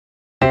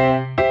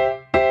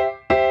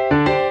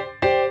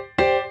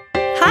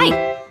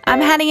I'm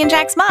Hattie and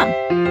Jack's mom,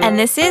 and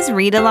this is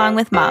Read Along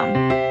with Mom.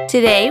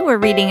 Today we're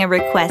reading a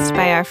request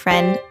by our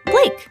friend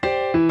Blake.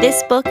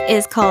 This book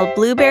is called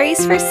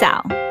Blueberries for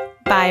Sal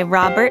by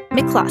Robert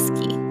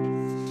McCloskey.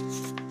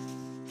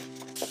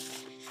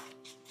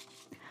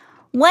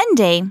 One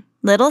day,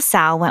 little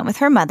Sal went with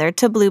her mother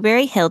to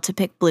Blueberry Hill to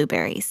pick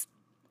blueberries.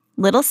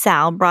 Little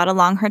Sal brought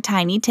along her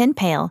tiny tin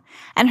pail,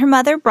 and her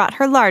mother brought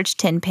her large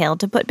tin pail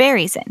to put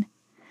berries in.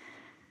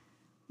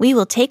 "We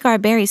will take our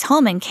berries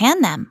home and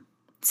can them,"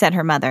 said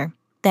her mother.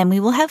 "Then we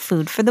will have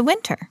food for the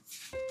winter."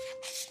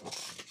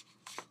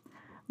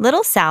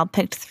 Little Sal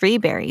picked 3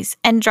 berries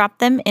and dropped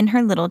them in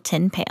her little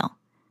tin pail.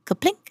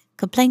 Ka-plink,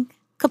 ka-plink,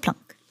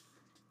 ka-plunk.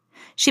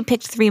 She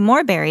picked 3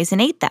 more berries and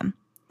ate them.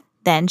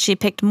 Then she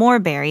picked more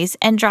berries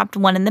and dropped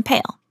 1 in the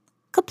pail.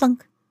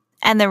 Ka-plunk.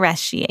 And the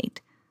rest she ate.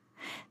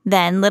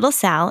 Then little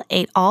Sal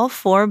ate all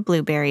 4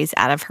 blueberries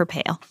out of her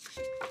pail.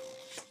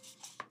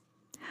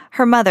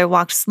 Her mother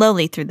walked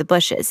slowly through the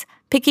bushes,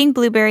 picking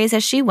blueberries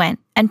as she went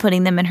and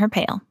putting them in her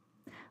pail.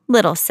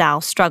 Little Sal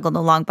struggled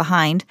along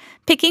behind,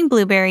 picking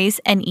blueberries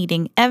and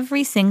eating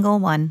every single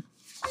one.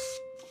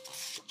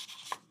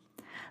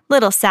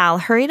 Little Sal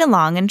hurried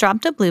along and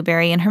dropped a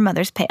blueberry in her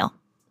mother's pail.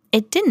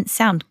 It didn't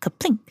sound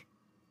ka-plink,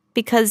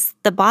 because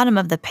the bottom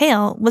of the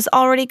pail was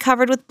already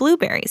covered with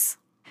blueberries.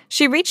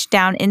 She reached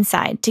down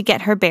inside to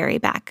get her berry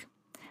back.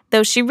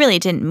 Though she really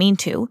didn't mean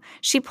to,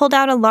 she pulled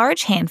out a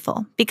large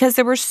handful because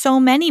there were so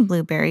many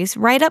blueberries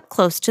right up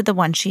close to the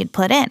one she had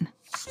put in.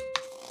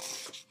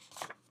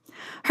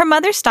 Her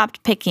mother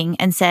stopped picking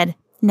and said,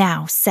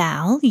 "Now,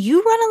 Sal,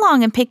 you run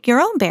along and pick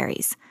your own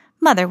berries.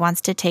 Mother wants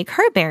to take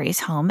her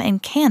berries home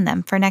and can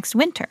them for next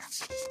winter."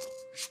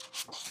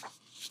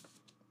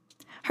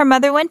 Her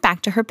mother went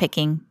back to her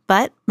picking,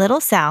 but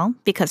little Sal,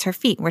 because her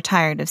feet were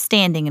tired of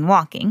standing and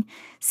walking,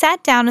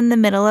 sat down in the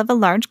middle of a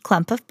large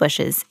clump of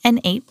bushes and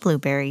ate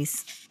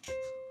blueberries.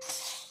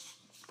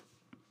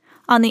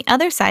 On the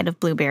other side of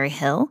Blueberry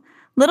Hill,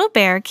 Little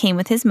Bear came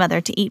with his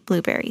mother to eat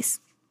blueberries.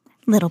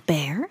 "Little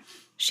Bear,"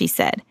 she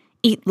said,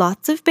 "eat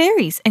lots of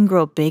berries and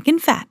grow big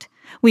and fat.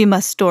 We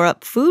must store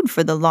up food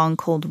for the long,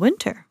 cold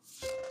winter."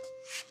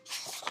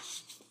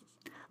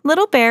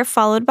 Little Bear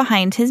followed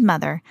behind his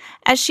mother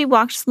as she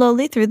walked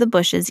slowly through the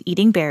bushes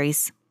eating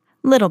berries.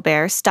 Little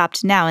Bear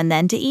stopped now and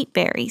then to eat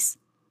berries.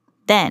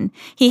 Then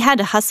he had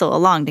to hustle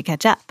along to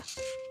catch up.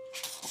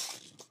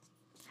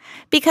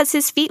 Because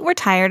his feet were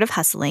tired of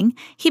hustling,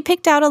 he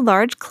picked out a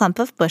large clump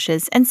of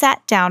bushes and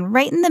sat down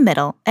right in the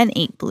middle and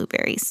ate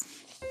blueberries.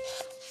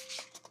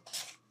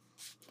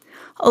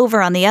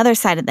 Over on the other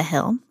side of the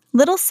hill,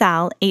 little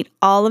Sal ate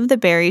all of the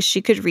berries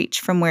she could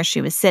reach from where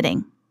she was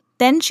sitting.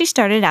 Then she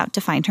started out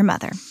to find her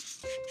mother.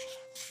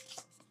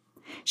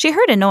 She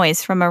heard a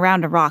noise from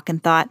around a rock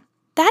and thought,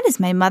 "That is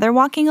my mother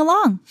walking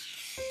along."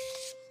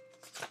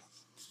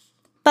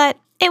 But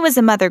it was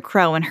a mother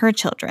crow and her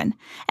children,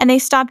 and they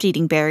stopped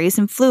eating berries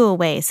and flew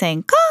away,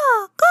 saying,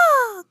 "Caw,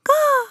 caw,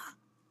 caw."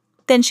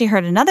 Then she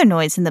heard another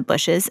noise in the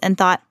bushes and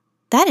thought,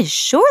 "That is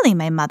surely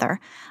my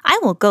mother. I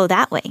will go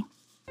that way."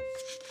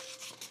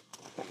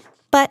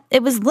 But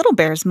it was Little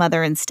Bear's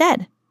mother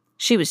instead.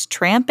 She was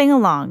tramping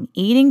along,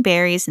 eating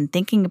berries and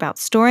thinking about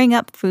storing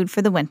up food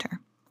for the winter.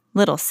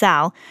 Little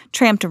Sal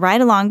tramped right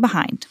along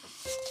behind.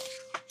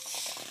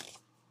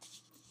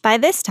 By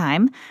this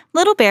time,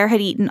 Little Bear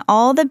had eaten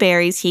all the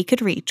berries he could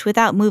reach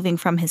without moving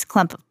from his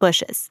clump of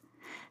bushes.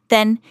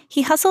 Then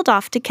he hustled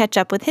off to catch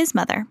up with his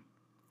mother.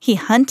 He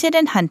hunted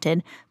and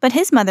hunted, but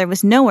his mother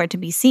was nowhere to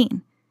be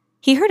seen.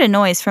 He heard a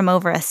noise from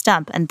over a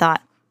stump and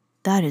thought,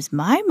 "That is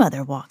my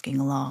mother walking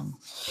along."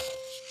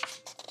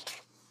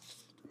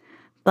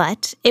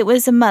 But it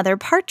was a mother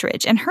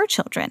partridge and her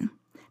children.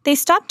 They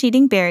stopped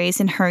eating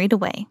berries and hurried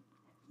away.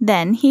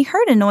 Then he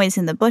heard a noise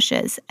in the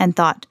bushes and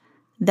thought,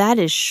 "That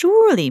is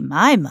surely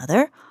my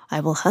mother. I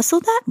will hustle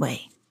that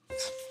way."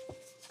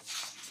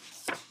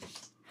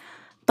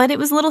 But it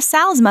was little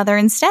Sal's mother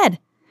instead.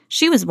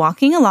 She was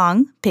walking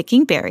along,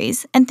 picking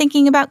berries, and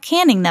thinking about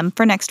canning them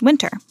for next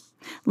winter.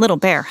 Little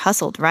Bear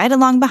hustled right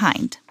along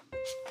behind.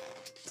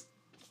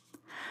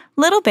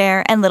 Little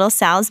Bear and little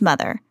Sal's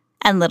mother,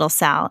 and little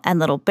Sal and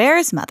Little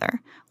Bear's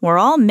mother were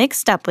all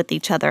mixed up with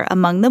each other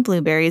among the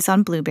blueberries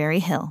on Blueberry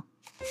Hill.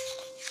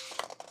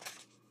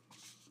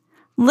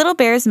 Little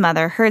Bear's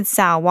mother heard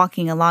Sal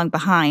walking along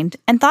behind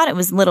and thought it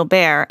was Little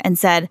Bear and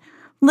said,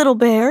 "Little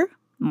Bear,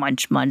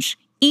 munch, munch,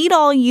 eat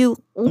all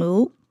you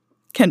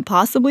can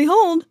possibly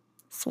hold.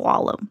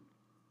 Swallow."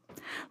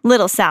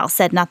 Little Sal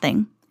said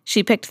nothing.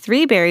 She picked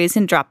 3 berries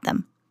and dropped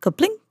them,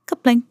 ka-plink,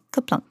 ka-plink,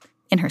 ka-plunk,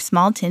 in her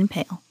small tin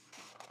pail.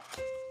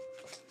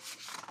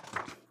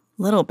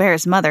 Little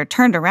Bear's mother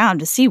turned around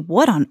to see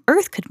what on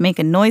earth could make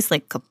a noise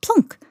like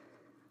ka-plunk.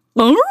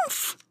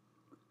 "Oomph!"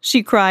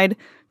 she cried,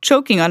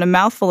 choking on a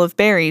mouthful of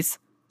berries.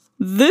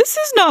 "This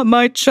is not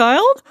my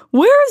child.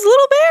 Where is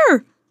Little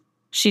Bear?"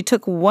 She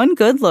took one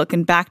good look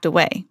and backed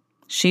away.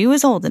 She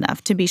was old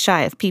enough to be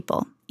shy of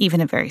people,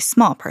 even a very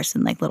small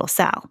person like little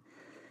Sal.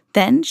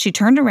 Then she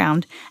turned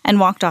around and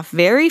walked off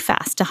very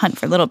fast to hunt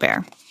for Little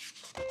Bear.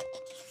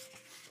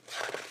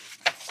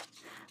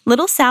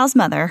 Little Sal's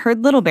mother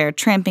heard Little Bear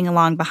tramping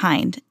along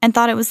behind and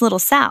thought it was Little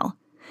Sal.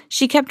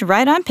 She kept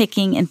right on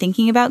picking and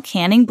thinking about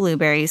canning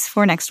blueberries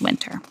for next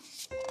winter.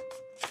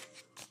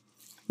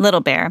 Little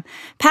Bear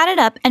padded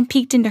up and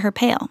peeked into her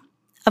pail.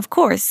 Of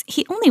course,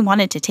 he only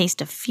wanted to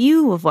taste a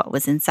few of what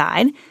was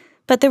inside,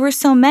 but there were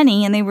so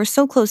many and they were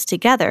so close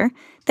together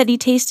that he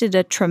tasted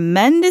a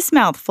tremendous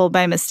mouthful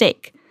by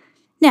mistake.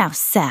 "Now,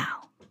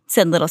 Sal,"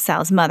 said Little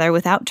Sal's mother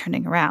without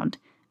turning around,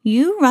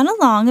 "you run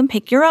along and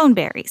pick your own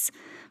berries.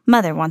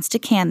 Mother wants to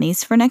can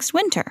these for next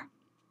winter."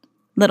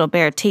 Little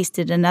Bear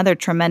tasted another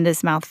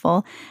tremendous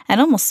mouthful and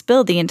almost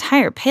spilled the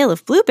entire pail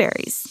of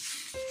blueberries.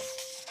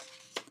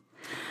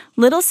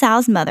 Little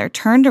Sal's mother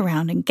turned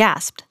around and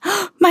gasped,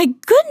 "My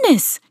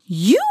goodness!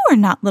 You are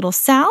not Little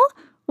Sal!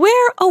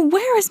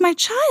 Where is my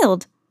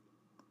child?"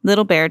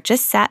 Little Bear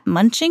just sat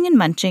munching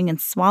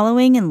and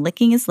swallowing and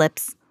licking his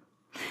lips.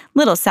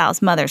 Little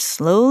Sal's mother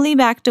slowly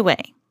backed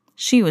away.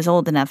 She was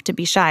old enough to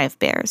be shy of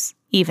bears,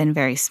 even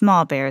very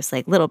small bears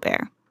like Little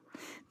Bear.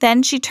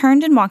 Then she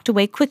turned and walked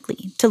away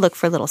quickly to look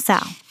for Little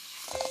Sal.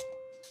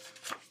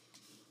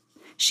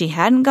 She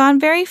hadn't gone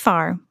very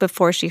far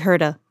before she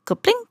heard a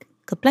ka-plink,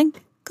 ka-plink,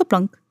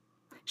 ka-plunk.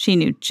 She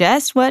knew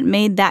just what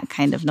made that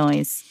kind of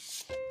noise.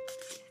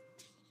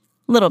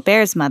 Little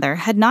Bear's mother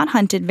had not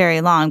hunted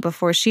very long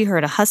before she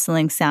heard a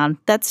hustling sound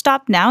that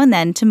stopped now and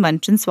then to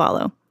munch and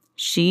swallow.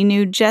 She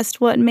knew just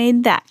what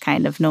made that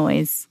kind of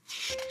noise.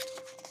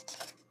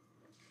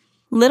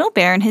 Little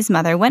Bear and his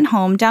mother went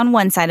home down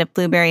one side of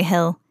Blueberry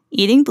Hill,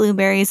 eating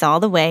blueberries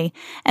all the way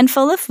and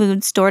full of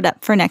food stored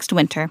up for next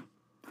winter.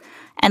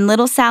 And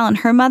Little Sal and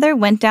her mother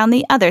went down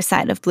the other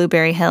side of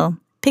Blueberry Hill,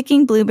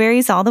 picking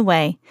blueberries all the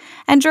way,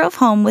 and drove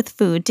home with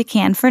food to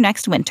can for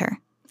next winter.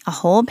 A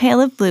whole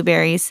pail of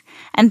blueberries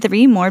and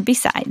 3 more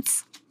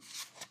besides.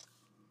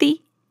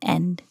 The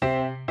end.